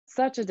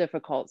such a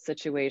difficult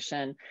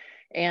situation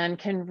and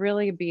can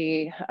really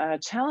be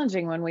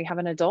challenging when we have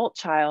an adult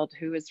child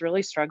who is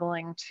really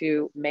struggling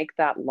to make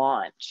that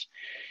launch.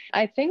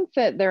 I think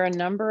that there are a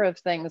number of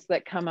things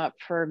that come up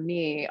for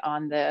me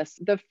on this.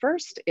 The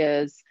first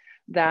is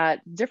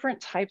that different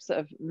types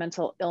of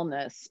mental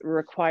illness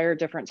require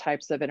different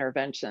types of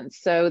interventions.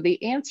 So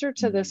the answer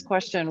to this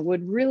question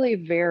would really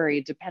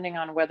vary depending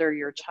on whether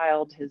your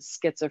child is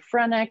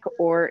schizophrenic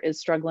or is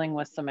struggling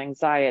with some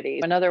anxiety.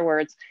 In other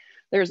words,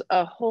 there's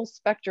a whole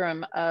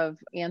spectrum of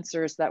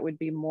answers that would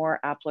be more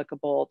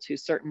applicable to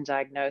certain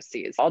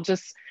diagnoses. I'll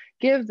just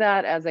give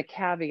that as a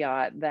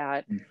caveat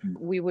that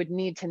we would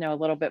need to know a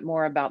little bit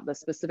more about the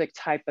specific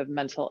type of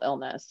mental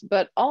illness.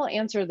 But I'll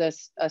answer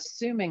this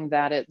assuming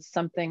that it's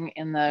something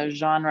in the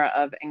genre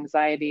of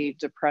anxiety,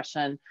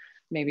 depression,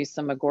 maybe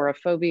some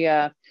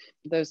agoraphobia,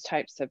 those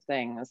types of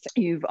things.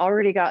 You've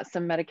already got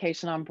some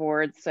medication on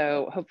board,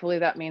 so hopefully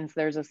that means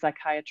there's a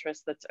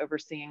psychiatrist that's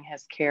overseeing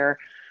his care.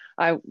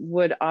 I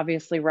would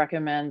obviously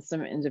recommend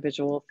some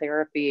individual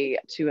therapy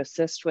to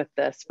assist with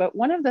this. But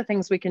one of the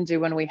things we can do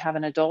when we have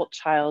an adult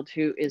child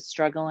who is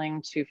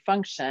struggling to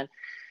function,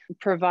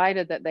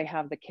 provided that they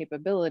have the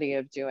capability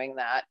of doing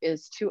that,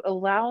 is to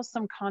allow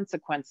some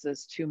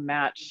consequences to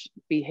match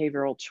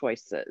behavioral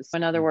choices.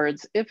 In other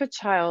words, if a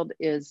child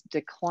is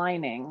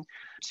declining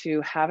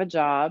to have a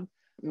job,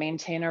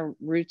 maintain a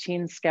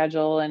routine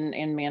schedule,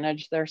 and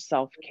manage their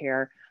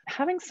self-care,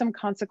 having some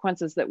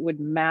consequences that would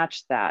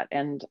match that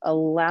and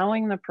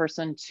allowing the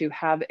person to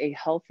have a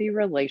healthy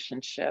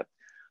relationship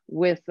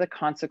with the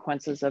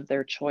consequences of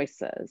their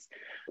choices.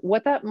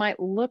 What that might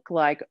look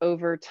like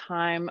over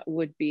time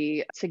would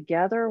be,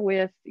 together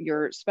with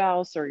your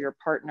spouse or your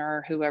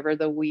partner, whoever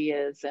the we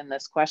is in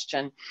this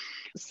question,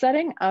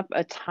 setting up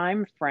a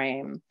time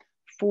frame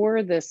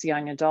for this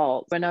young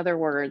adult. In other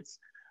words,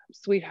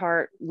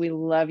 sweetheart, we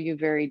love you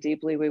very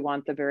deeply. We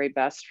want the very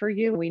best for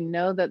you. We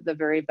know that the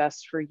very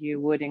best for you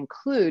would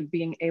include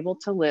being able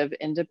to live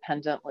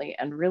independently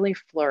and really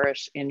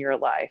flourish in your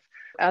life.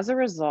 As a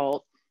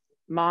result,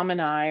 mom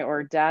and I,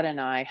 or dad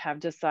and I, have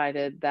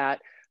decided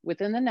that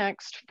within the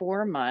next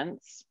 4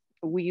 months,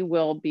 we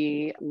will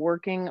be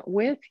working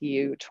with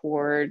you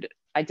toward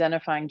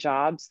identifying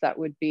jobs that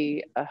would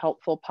be a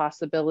helpful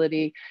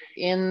possibility.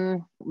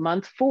 In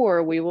month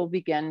 4, we will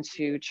begin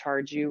to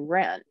charge you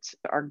rent.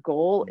 Our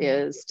goal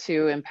is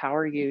to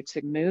empower you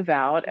to move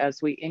out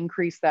as we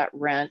increase that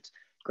rent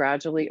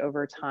gradually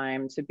over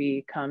time to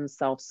become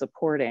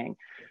self-supporting.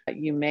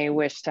 You may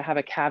wish to have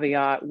a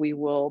caveat. We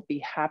will be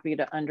happy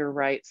to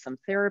underwrite some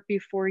therapy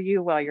for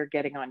you while you're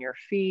getting on your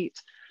feet,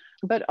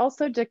 but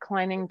also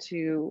declining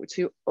to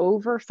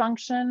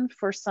overfunction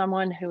for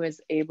someone who is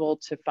able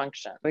to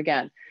function.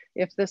 Again,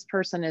 if this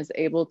person is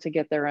able to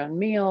get their own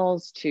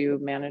meals, to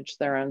manage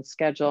their own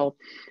schedule,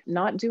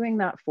 not doing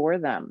that for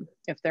them.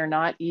 If they're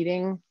not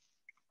eating,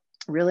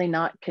 really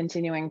not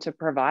continuing to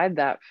provide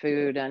that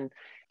food and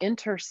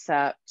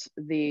intercept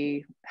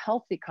the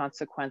healthy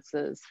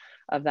consequences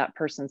of that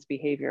person's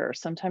behavior.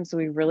 Sometimes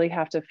we really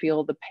have to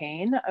feel the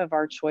pain of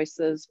our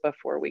choices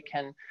before we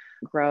can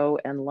grow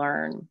and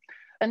learn.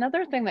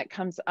 Another thing that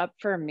comes up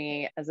for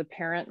me as a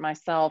parent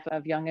myself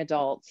of young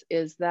adults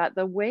is that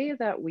the way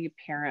that we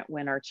parent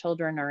when our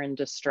children are in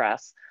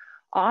distress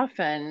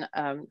often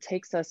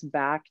takes us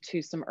back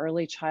to some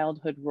early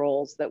childhood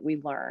roles that we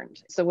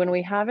learned. So when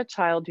we have a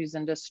child who's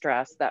in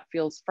distress, that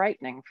feels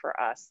frightening for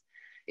us.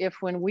 If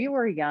when we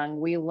were young,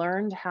 we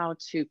learned how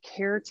to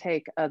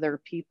caretake other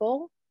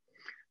people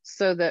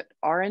so that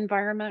our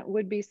environment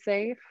would be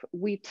safe,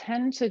 we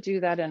tend to do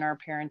that in our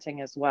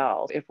parenting as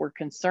well. If we're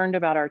concerned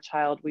about our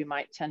child, we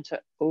might tend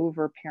to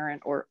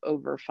overparent or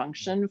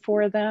overfunction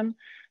for them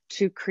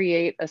to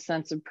create a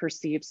sense of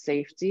perceived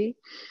safety.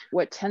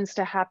 What tends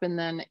to happen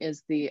then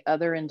is the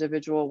other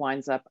individual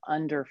winds up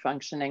under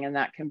functioning, and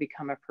that can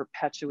become a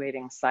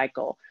perpetuating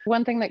cycle.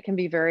 One thing that can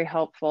be very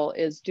helpful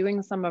is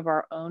doing some of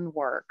our own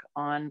work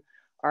on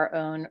our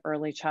own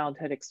early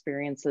childhood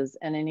experiences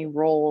and any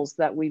roles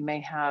that we may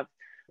have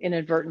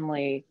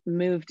inadvertently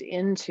moved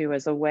into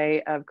as a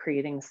way of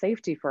creating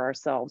safety for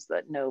ourselves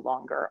that no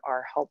longer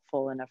are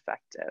helpful and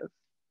effective.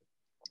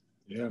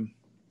 Yeah,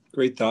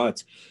 great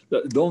thoughts.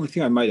 The only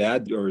thing I might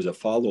add, or as a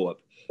follow-up,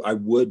 I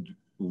would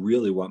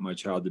really want my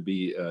child to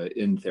be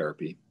in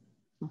therapy,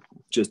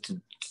 just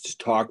to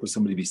talk with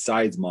somebody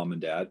besides mom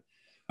and dad.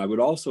 I would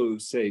also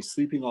say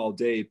sleeping all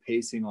day,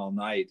 pacing all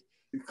night.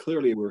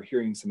 Clearly, we're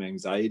hearing some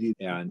anxiety,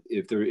 and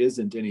if there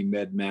isn't any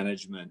med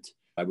management,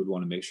 I would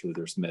want to make sure that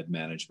there's med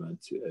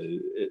management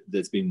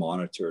that's being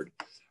monitored.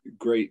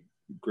 Great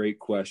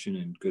question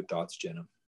and good thoughts, Jenna.